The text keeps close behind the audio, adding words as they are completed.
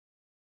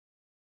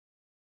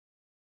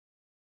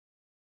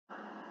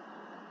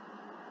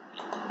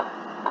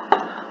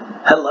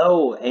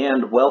Hello,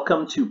 and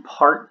welcome to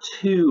part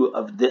two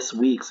of this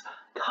week's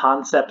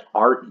concept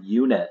art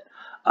unit.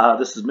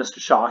 This is Mr.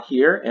 Shaw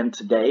here, and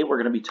today we're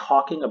going to be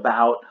talking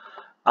about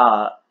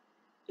uh,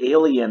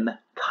 alien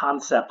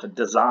concept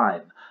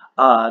design.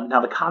 Now,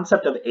 the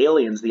concept of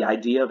aliens, the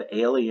idea of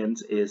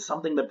aliens, is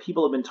something that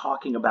people have been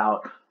talking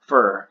about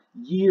for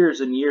years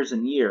and years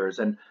and years,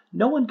 and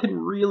no one can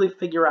really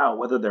figure out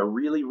whether they're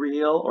really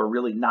real or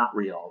really not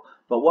real.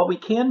 But what we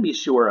can be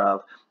sure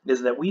of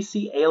is that we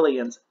see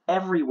aliens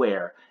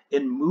everywhere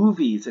in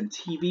movies and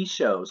TV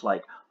shows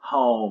like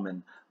Home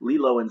and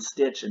Lilo and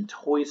Stitch and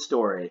Toy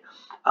Story.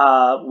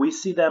 We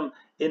see them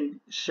in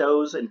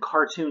shows and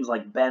cartoons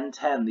like Ben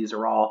 10. These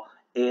are all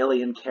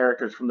alien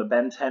characters from the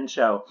Ben 10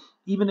 show.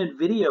 Even in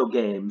video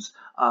games,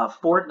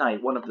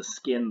 Fortnite, one of the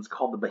skins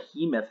called the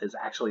Behemoth is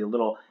actually a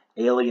little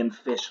alien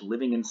fish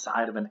living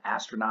inside of an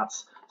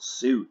astronaut's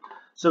suit.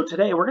 So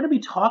today we're going to be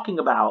talking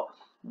about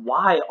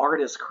why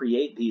artists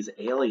create these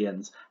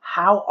aliens,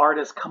 how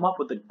artists come up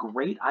with the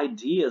great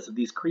ideas of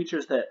these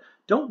creatures that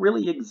don't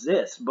really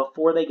exist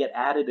before they get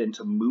added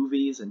into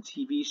movies and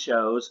TV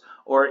shows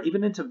or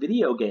even into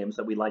video games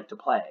that we like to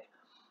play.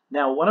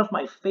 Now, one of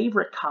my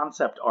favorite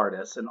concept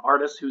artists, an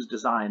artist who's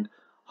designed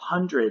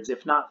hundreds,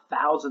 if not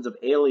thousands of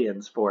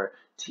aliens for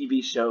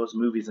TV shows,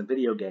 movies, and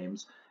video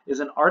games, is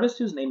an artist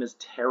whose name is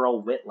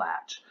Terrell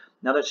Whitlatch.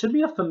 Now, that should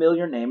be a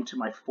familiar name to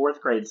my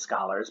fourth grade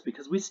scholars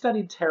because we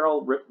studied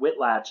Terrell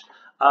Whitlatch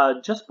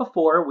just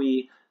before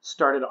we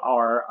started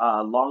our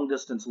long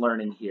distance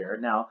learning here.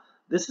 Now,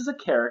 this is a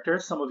character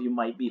some of you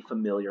might be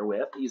familiar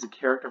with. He's a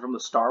character from the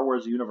Star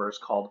Wars universe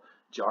called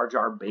Jar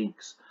Jar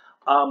Binks.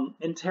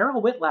 And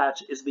Terrell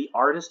Whitlatch is the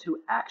artist who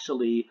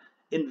actually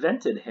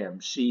invented him.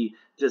 She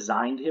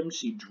designed him,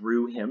 she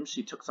drew him,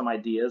 she took some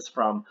ideas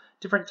from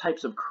different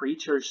types of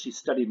creatures she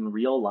studied in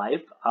real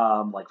life,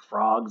 like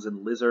frogs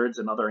and lizards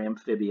and other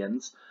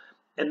amphibians.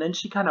 And then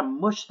she kind of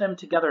mushed them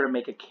together to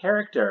make a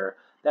character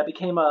that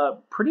became a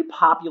pretty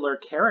popular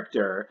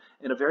character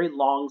in a very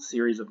long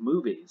series of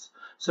movies.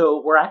 So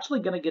we're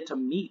actually going to get to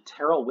meet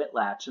Terrell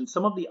Whitlatch and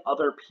some of the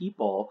other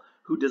people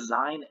who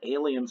design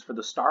aliens for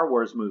the Star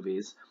Wars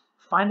movies,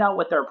 find out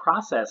what their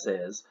process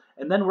is,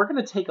 and then we're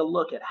going to take a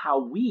look at how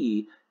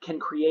we can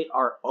create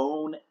our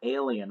own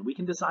alien. We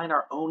can design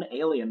our own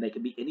alien. They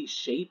can be any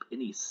shape,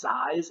 any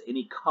size,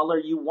 any color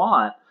you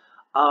want.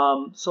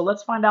 So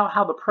let's find out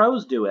how the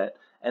pros do it,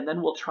 and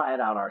then we'll try it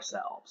out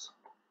ourselves.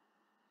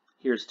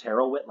 Here's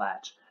Terrell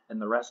Whitlatch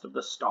and the rest of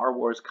the Star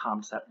Wars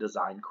concept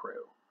design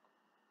crew.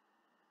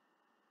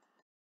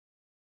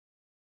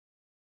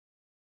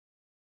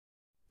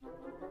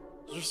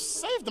 You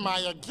saved my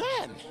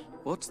again!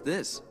 What's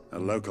this? A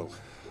local.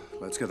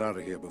 Let's get out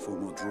of here before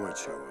more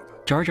droids show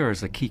up. Jar Jar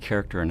is a key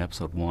character in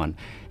Episode 1,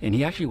 and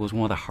he actually was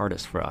one of the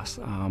hardest for us,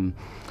 in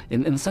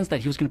the sense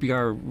that he was going to be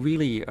our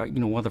really,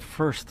 one of the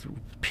first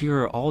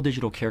pure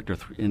all-digital character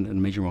in a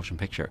major motion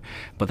picture.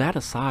 But that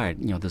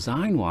aside,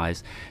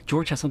 design-wise,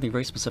 George has something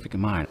very specific in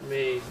mind. You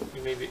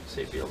may be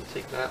able to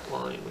take that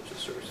line, which is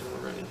sort of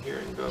somewhere right in here,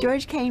 and go.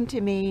 George came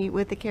to me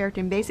with the character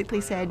and basically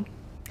said,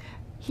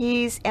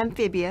 he's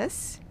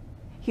amphibious,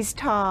 he's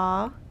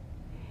tall,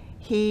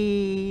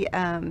 he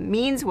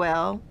means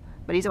well,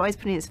 but he's always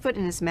putting his foot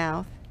in his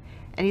mouth.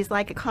 And he's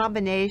like a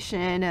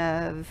combination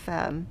of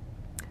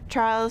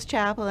Charles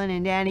Chaplin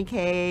and Danny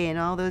Kaye and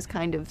all those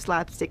kind of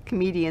slapstick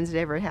comedians that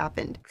ever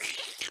happened.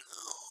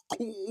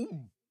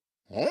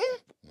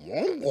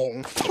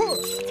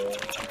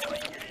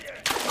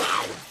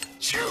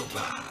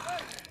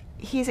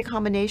 He's a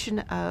combination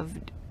of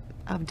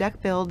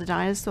duck-billed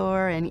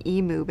dinosaur and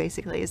emu,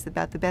 basically, is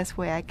about the best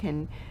way I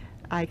can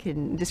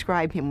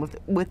describe him,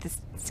 with the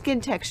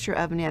skin texture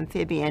of an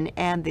amphibian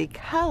and the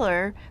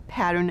color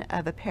pattern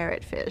of a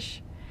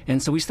parrotfish.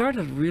 And so we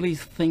started really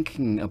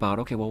thinking about,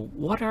 okay, well,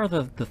 what are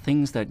the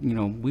things that,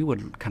 we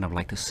would kind of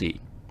like to see?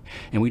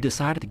 And we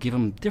decided to give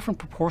him different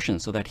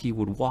proportions so that he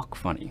would walk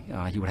funny.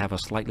 He would have a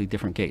slightly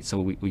different gait. So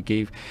we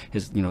gave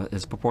his,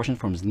 his proportion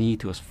from his knee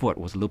to his foot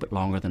was a little bit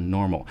longer than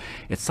normal.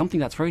 It's something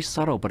that's very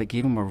subtle, but it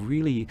gave him a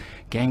really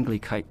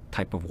gangly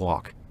type of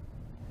walk.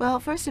 Well,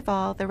 first of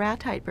all, the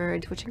rat-type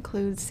birds, which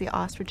includes the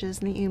ostriches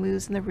and the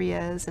emus and the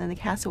rheas and the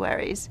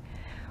cassowaries,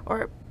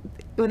 or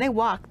when they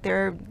walk,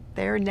 their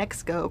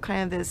necks go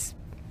kind of this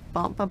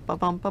bump, bump,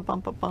 bump, bump, bump,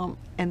 bump, bump,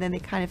 and then they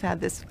kind of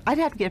have this. I'd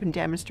have to get up and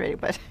demonstrate it,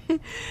 but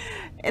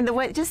and the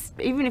way, just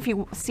even if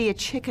you see a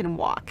chicken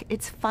walk,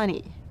 it's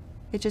funny.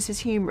 It just is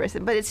humorous,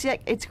 but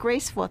it's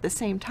graceful at the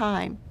same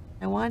time.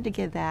 I wanted to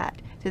give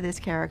that to this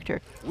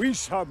character. We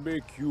shall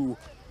make you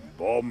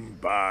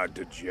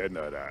Bombard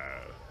General.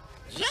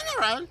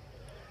 General?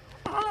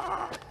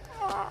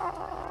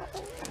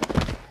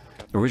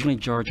 Originally,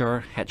 Jar Jar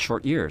had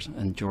short ears,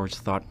 and George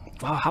thought,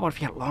 well, how about if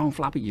he had long,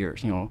 floppy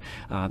ears?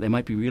 They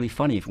might be really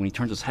funny if when he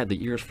turns his head,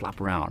 the ears flop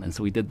around. And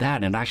so he did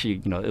that, and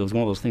actually, it was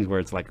one of those things where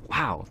it's like,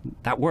 wow,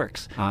 that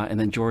works. And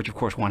then George, of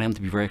course, wanted him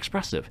to be very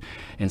expressive.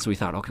 And so we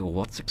thought, okay, well,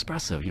 what's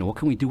expressive? What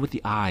can we do with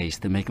the eyes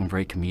to make them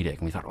very comedic?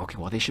 And we thought, okay,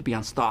 well, they should be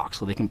on stalks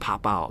so they can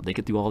pop out. They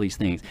could do all these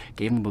things.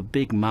 Gave him a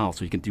big mouth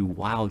so he could do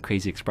wild,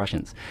 crazy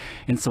expressions.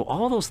 And so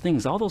all those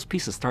things, all those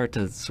pieces started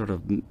to sort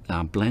of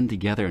blend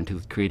together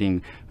into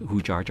creating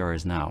who Jar Jar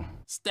is now.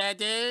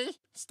 Steady,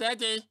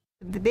 steady.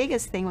 The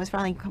biggest thing was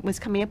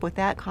coming up with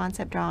that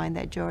concept drawing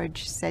that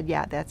George said,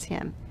 yeah, that's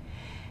him.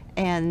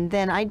 And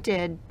then I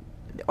did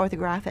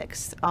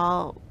orthographics,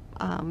 all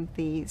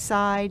the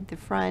side, the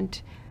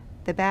front,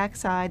 the back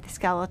side, the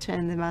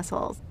skeleton, the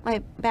muscles. My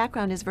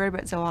background is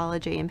vertebrate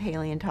zoology and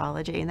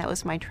paleontology, and that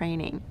was my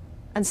training.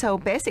 And so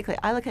basically,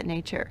 I look at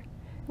nature.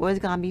 What has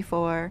gone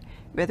before,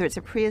 whether it's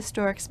a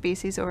prehistoric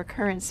species or a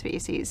current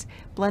species,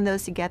 blend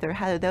those together,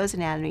 how do those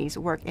anatomies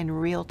work in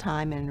real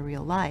time and in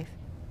real life.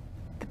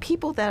 The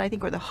people that I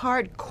think were the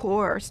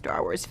hardcore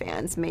Star Wars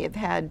fans may have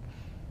had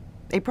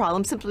a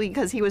problem simply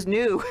because he was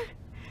new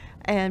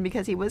and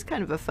because he was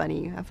kind of a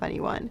funny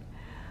one.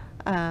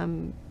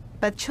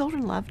 But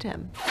children loved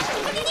him.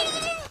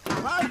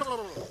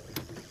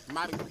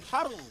 My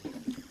tongue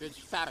is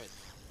savage.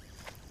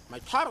 My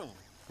tongue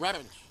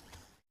ravage.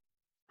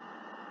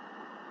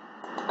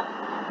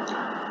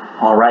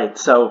 All right,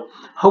 so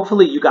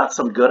hopefully you got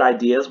some good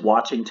ideas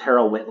watching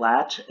Terrell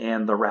Whitlatch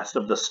and the rest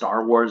of the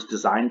Star Wars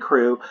design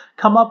crew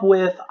come up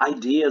with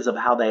ideas of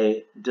how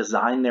they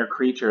design their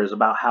creatures,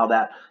 about how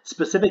that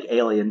specific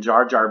alien,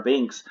 Jar Jar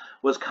Binks,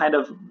 was kind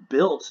of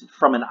built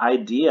from an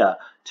idea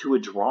to a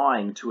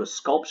drawing to a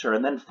sculpture,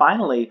 and then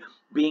finally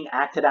being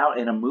acted out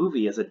in a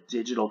movie as a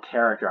digital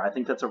character. I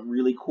think that's a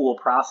really cool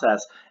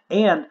process,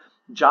 and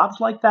jobs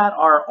like that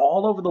are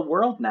all over the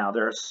world now.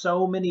 There are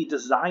so many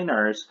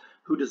designers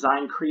who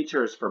design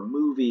creatures for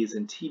movies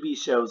and TV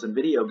shows and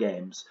video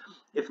games.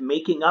 If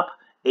making up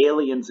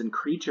aliens and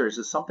creatures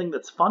is something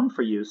that's fun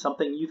for you,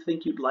 something you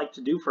think you'd like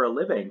to do for a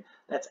living,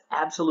 that's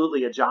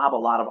absolutely a job a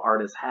lot of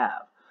artists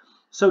have.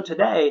 So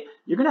today,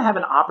 you're going to have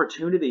an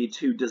opportunity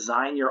to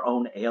design your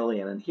own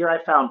alien. And here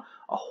I found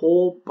a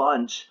whole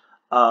bunch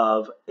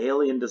of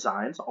alien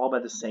designs, all by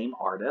the same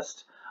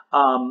artist.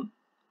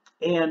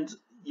 And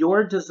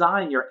your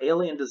design, your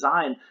alien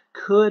design,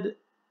 could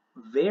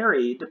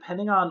vary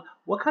depending on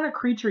what kind of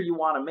creature you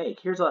want to make.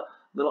 Here's a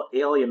little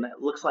alien that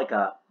looks like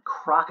a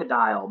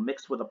crocodile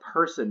mixed with a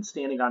person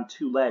standing on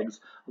two legs,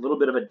 a little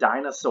bit of a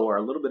dinosaur,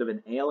 a little bit of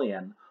an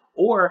alien.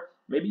 Or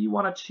maybe you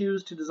want to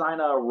choose to design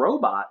a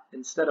robot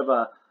instead of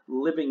a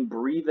living,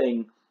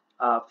 breathing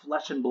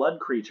flesh and blood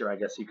creature, I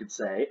guess you could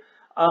say.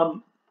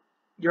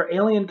 Your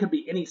alien could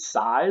be any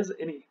size,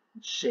 any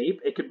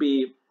shape. It could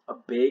be a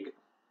big,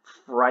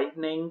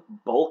 frightening,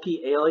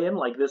 bulky alien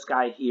like this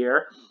guy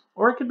here,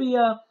 or it could be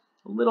a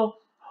little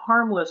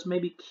harmless,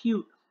 maybe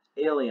cute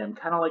alien,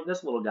 kind of like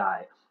this little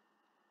guy.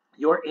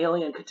 Your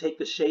alien could take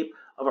the shape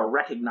of a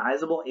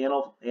recognizable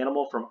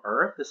animal from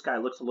Earth. This guy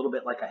looks a little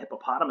bit like a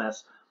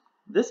hippopotamus.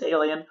 This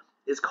alien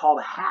is called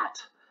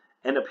Hat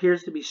and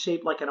appears to be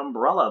shaped like an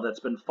umbrella that's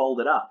been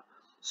folded up.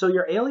 So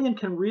your alien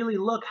can really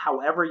look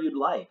however you'd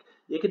like.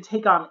 It could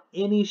take on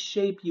any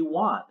shape you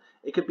want.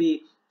 It could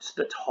be just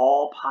a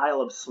tall pile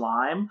of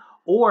slime,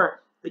 or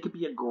it could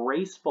be a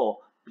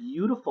graceful,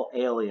 beautiful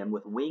alien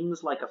with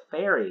wings like a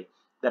fairy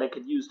that it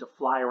could use to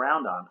fly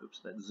around on. Oops,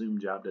 that zoom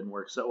job didn't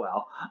work so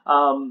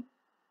well.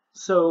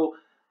 So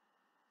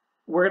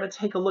we're going to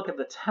take a look at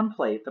the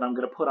template that I'm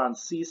going to put on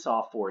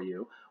Seesaw for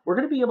you. We're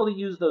going to be able to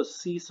use those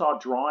Seesaw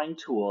drawing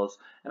tools,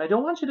 and I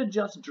don't want you to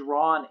just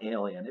draw an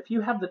alien. If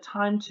you have the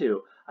time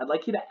to, I'd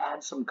like you to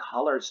add some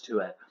colors to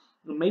it.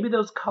 Maybe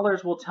those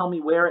colors will tell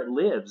me where it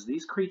lives.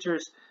 These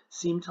creatures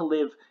seem to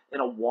live in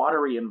a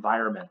watery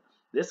environment.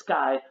 This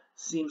guy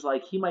seems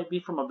like he might be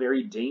from a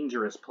very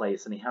dangerous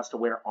place and he has to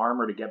wear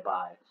armor to get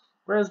by.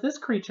 Whereas this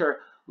creature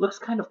looks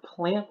kind of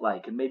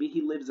plant-like, and maybe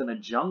he lives in a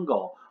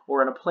jungle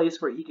or in a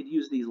place where he could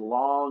use these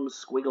long,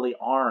 squiggly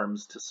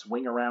arms to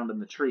swing around in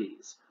the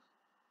trees.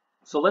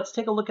 So let's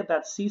take a look at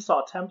that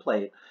Seesaw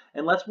template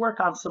and let's work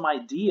on some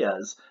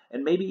ideas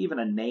and maybe even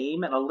a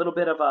name and a little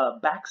bit of a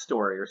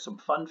backstory or some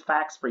fun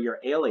facts for your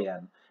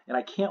alien. And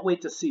I can't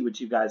wait to see what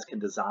you guys can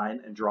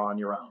design and draw on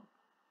your own.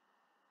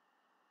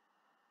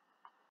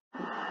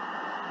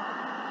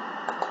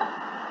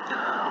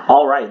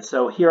 All right,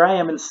 so here I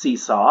am in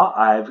Seesaw.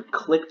 I've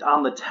clicked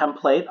on the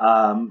template.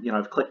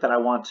 I've clicked that I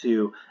want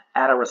to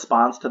add a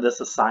response to this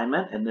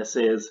assignment, and this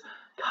is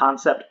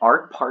Concept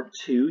Art Part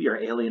 2, your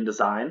alien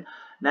design.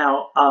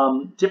 Now,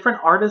 different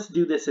artists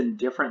do this in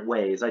different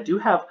ways. I do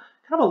have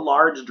kind of a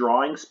large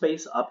drawing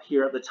space up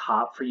here at the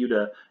top for you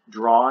to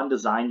draw and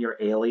design your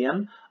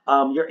alien.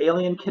 Your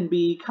alien can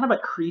be kind of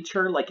a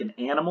creature like an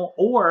animal,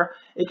 or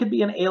it could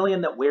be an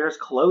alien that wears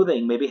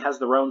clothing, maybe has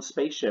their own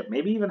spaceship,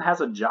 maybe even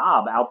has a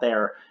job out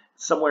there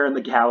somewhere in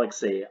the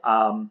galaxy.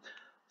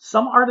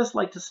 Some artists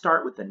like to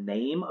start with the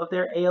name of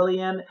their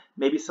alien,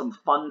 maybe some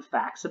fun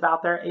facts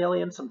about their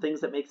alien, some things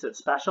that makes it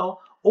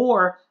special,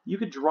 or you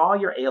could draw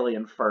your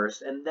alien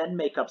first and then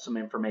make up some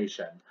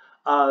information.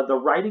 The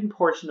writing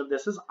portion of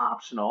this is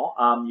optional.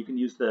 You can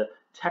use the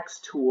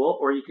text tool,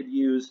 or you could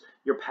use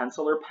your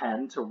pencil or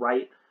pen to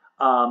write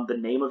the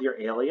name of your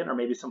alien or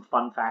maybe some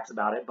fun facts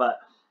about it. But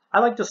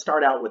I like to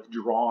start out with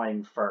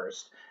drawing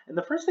first. And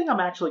the first thing I'm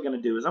actually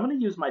going to do is I'm going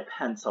to use my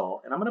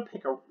pencil, and I'm going to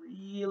pick a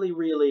really,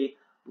 really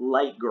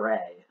light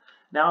gray.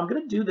 Now I'm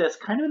going to do this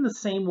kind of in the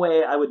same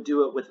way I would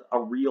do it with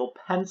a real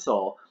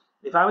pencil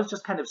if I was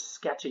just kind of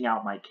sketching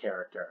out my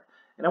character.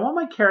 And I want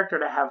my character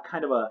to have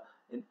kind of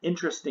an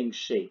interesting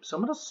shape. So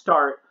I'm going to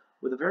start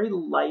with a very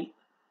light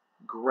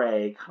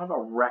gray, kind of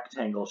a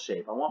rectangle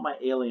shape. I want my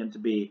alien to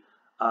be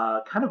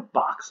kind of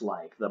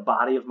box-like. The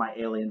body of my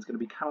alien is going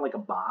to be kind of like a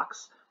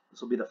box.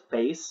 This will be the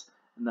face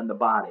and then the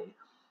body.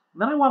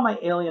 And then I want my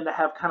alien to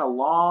have kind of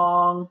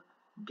long,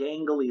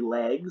 gangly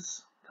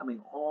legs coming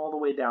all the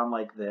way down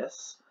like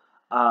this.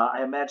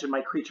 I imagine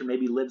my creature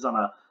maybe lives on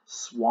a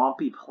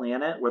swampy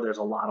planet where there's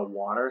a lot of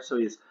water, so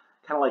he's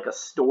kind of like a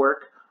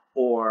stork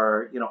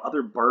or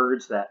other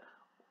birds that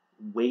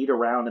wade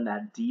around in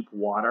that deep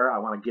water. I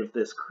want to give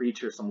this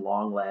creature some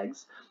long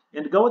legs.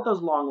 And to go with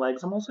those long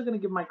legs, I'm also going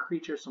to give my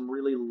creature some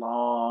really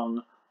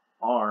long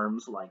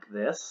arms like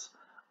this.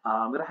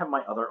 I'm going to have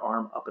my other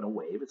arm up in a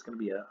wave. It's going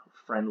to be a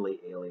friendly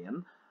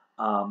alien.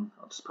 I'll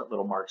just put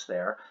little marks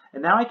there.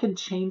 And now I can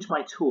change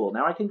my tool.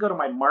 Now I can go to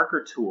my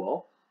marker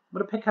tool. I'm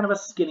going to pick kind of a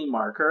skinny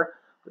marker,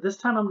 but this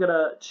time I'm going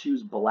to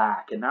choose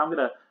black. And now I'm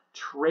going to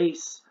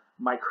trace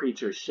my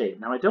creature's shape.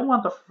 Now I don't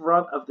want the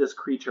front of this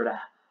creature to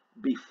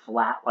be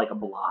flat like a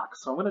block,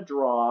 so I'm going to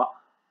draw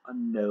a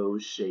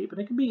nose shape. And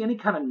it can be any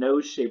kind of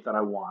nose shape that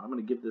I want. I'm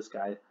going to give this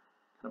guy kind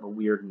of a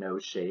weird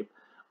nose shape.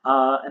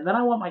 And then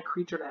I want my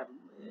creature to have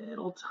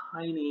little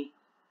tiny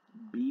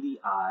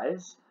beady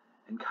eyes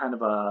and kind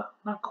of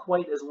not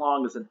quite as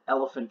long as an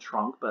elephant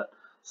trunk, but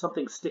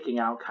something sticking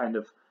out kind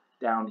of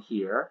down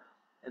here.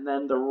 And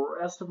then the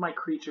rest of my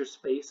creature's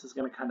face is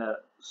going to kind of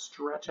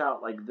stretch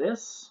out like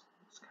this.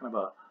 It's kind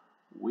of a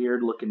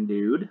weird looking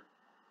dude.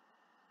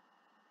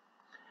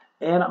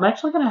 And I'm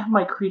actually going to have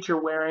my creature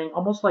wearing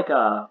almost like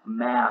a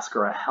mask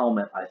or a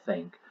helmet, I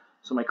think.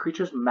 So my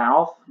creature's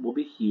mouth will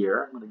be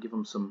here. I'm going to give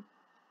him some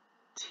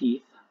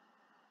teeth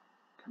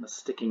kind of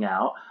sticking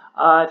out.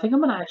 I think I'm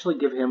going to actually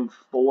give him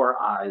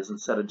 4 eyes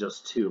instead of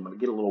just 2. I'm going to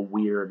get a little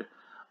weird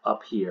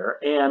up here.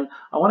 And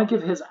I want to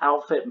give his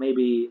outfit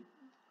maybe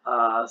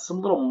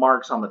some little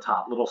marks on the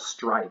top, little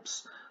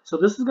stripes. So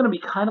this is going to be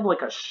kind of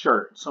like a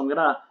shirt. So I'm going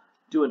to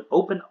do an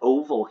open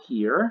oval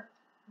here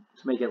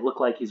to make it look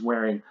like he's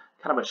wearing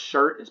kind of a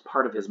shirt as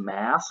part of his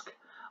mask.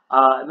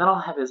 And then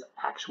I'll have his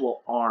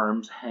actual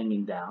arms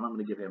hanging down. I'm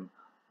going to give him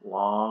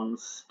long,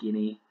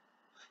 skinny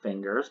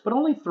fingers, but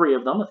only 3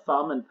 of them, a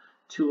thumb and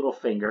 2 little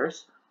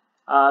fingers.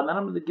 And then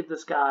I'm going to give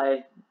this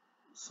guy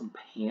some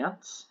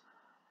pants.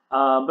 But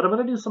I'm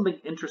going to do something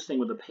interesting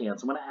with the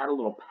pants. I'm going to add a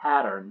little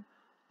pattern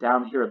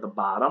down here at the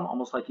bottom,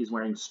 almost like he's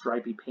wearing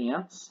stripy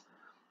pants.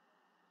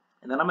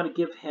 And then I'm going to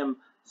give him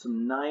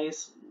some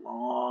nice,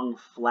 long,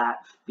 flat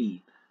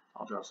feet.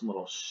 I'll draw some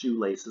little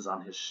shoelaces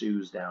on his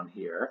shoes down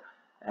here.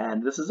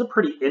 And this is a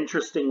pretty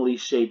interestingly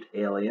shaped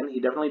alien.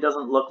 He definitely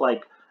doesn't look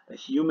like a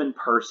human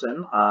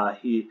person.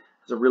 He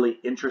has a really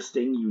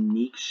interesting,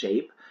 unique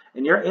shape.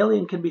 And your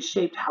alien can be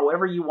shaped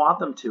however you want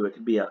them to. It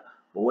could be a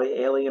boy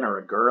alien or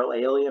a girl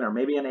alien, or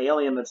maybe an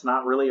alien that's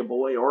not really a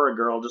boy or a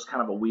girl, just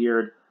kind of a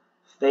weird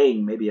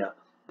thing, maybe a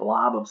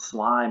blob of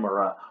slime or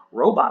a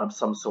robot of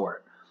some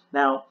sort.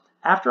 Now,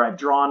 after I've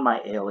drawn my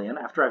alien,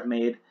 after I've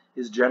made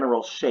his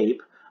general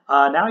shape,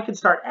 now I can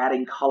start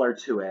adding color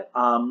to it.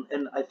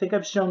 And I think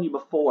I've shown you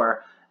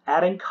before,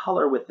 adding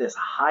color with this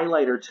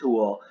highlighter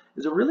tool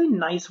is a really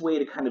nice way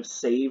to kind of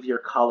save your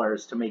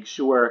colors to make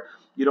sure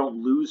you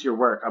don't lose your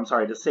work. I'm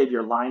sorry, to save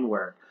your line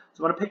work.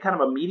 So I'm going to pick kind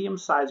of a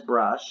medium-sized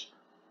brush.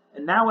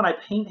 And now when I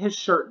paint his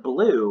shirt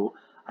blue,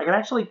 I can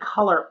actually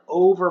color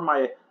over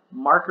my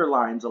marker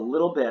lines a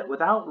little bit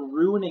without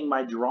ruining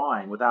my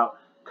drawing, without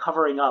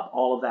covering up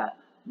all of that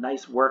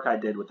nice work I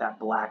did with that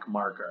black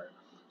marker.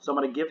 So I'm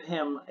going to give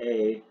him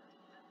a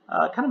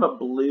kind of a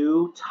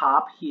blue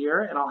top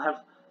here, and I'll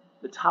have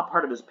the top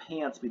part of his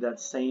pants be that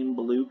same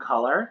blue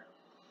color.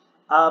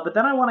 But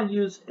then I want to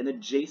use an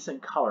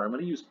adjacent color. I'm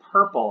going to use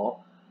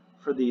purple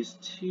for these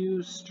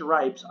 2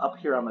 stripes up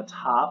here on the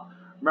top.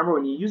 Remember,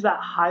 when you use that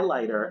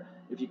highlighter,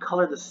 if you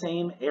color the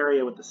same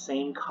area with the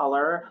same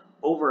color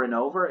over and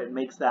over, it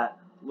makes that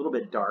a little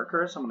bit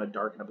darker. So I'm going to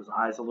darken up his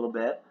eyes a little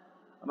bit.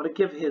 I'm going to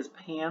give his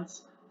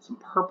pants some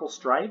purple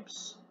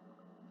stripes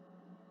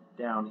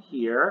down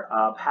here.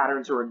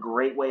 Patterns are a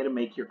great way to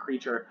make your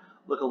creature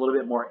look a little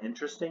bit more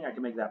interesting. I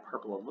can make that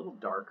purple a little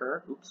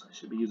darker. Oops, I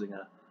should be using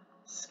a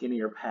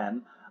skinnier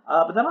pen.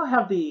 But then I'll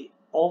have the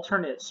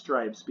alternate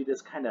stripes be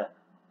this kind of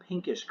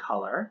pinkish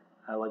color.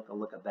 I like the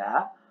look of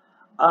that.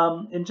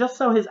 And just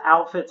so his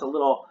outfit's a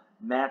little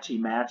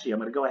matchy-matchy, I'm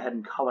going to go ahead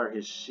and color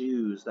his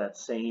shoes that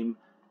same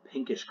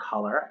pinkish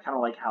color. I kind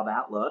of like how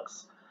that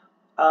looks.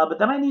 But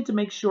then I need to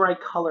make sure I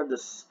color the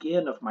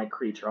skin of my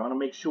creature. I want to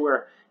make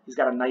sure he's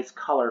got a nice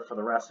color for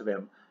the rest of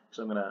him.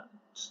 So I'm going to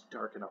just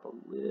darken up a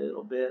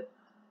little bit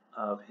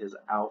of his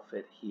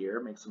outfit here,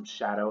 make some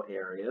shadow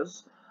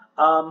areas.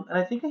 And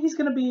I think he's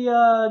going to be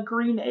a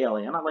green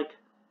alien. I like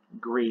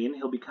green.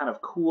 He'll be kind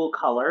of cool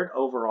colored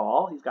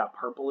overall. He's got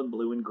purple and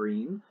blue and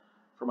green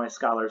for my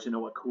scholars who know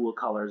what cool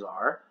colors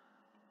are.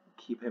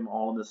 Keep him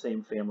all in the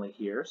same family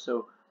here.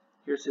 So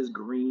here's his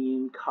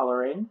green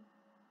coloring.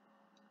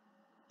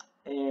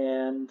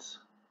 And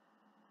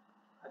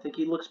I think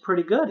he looks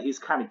pretty good. He's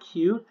kind of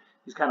cute.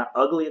 He's kind of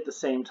ugly at the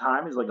same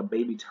time. He's like a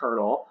baby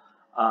turtle.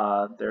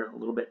 They're a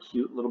little bit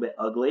cute, a little bit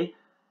ugly.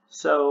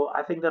 So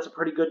I think that's a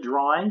pretty good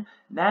drawing.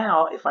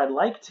 Now, if I'd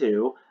like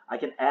to, I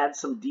can add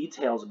some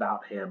details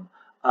about him.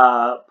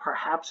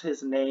 Perhaps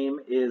his name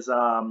is,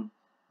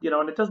 you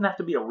know, and it doesn't have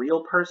to be a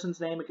real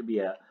person's name. It could be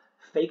a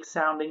fake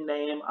sounding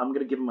name. I'm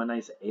going to give him a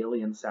nice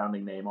alien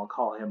sounding name. I'll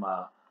call him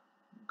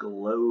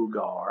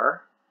Glogar.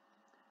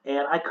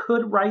 And I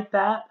could write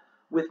that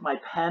with my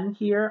pen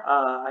here.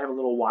 I have a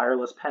little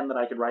wireless pen that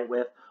I could write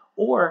with.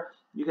 Or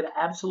you could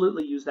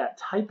absolutely use that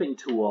typing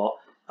tool.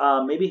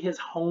 Maybe his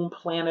home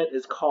planet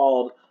is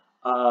called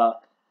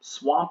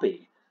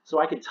Swampy. So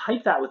I could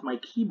type that with my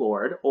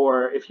keyboard.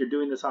 Or if you're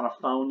doing this on a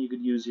phone, you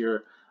could use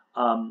your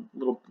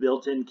little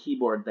built-in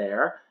keyboard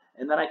there.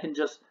 And then I can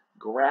just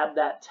grab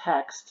that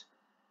text,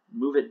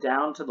 move it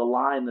down to the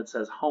line that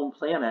says home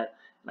planet.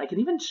 And I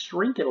can even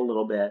shrink it a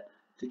little bit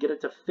to get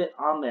it to fit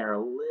on there a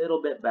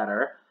little bit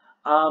better.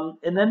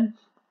 And then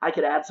I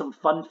could add some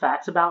fun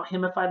facts about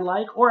him if I'd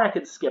like, or I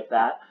could skip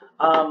that.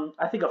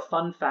 I think a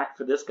fun fact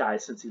for this guy,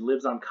 since he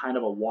lives on kind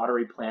of a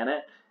watery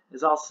planet,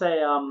 is I'll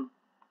say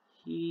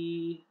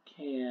he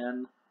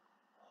can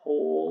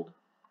hold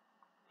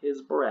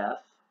his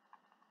breath.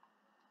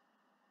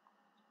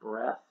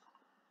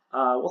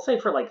 We'll say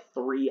for like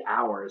 3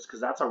 hours, because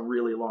that's a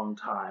really long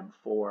time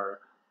for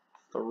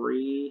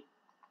 3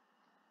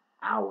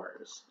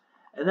 hours.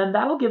 And then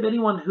that'll give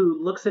anyone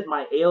who looks at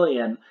my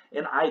alien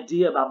an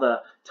idea about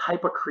the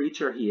type of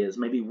creature he is,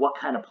 maybe what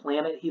kind of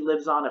planet he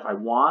lives on if I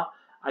want.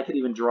 I could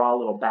even draw a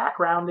little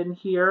background in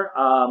here.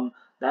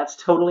 That's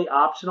totally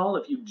optional.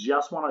 If you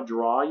just want to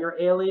draw your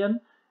alien,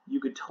 you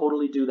could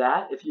totally do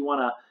that. If you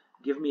want to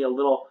give me a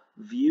little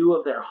view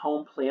of their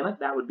home planet,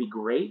 that would be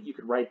great. You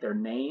could write their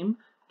name,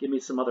 give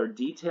me some other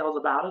details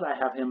about it. I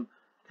have him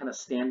kind of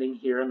standing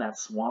here in that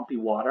swampy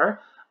water.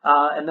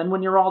 And then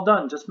when you're all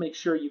done, just make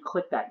sure you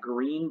click that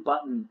green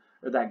button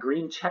or that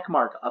green check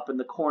mark up in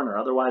the corner.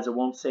 Otherwise, it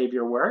won't save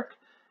your work.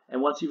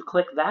 And once you've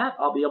clicked that,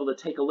 I'll be able to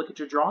take a look at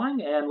your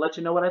drawing and let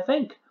you know what I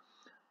think.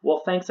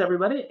 Well, thanks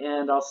everybody,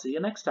 and I'll see you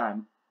next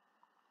time.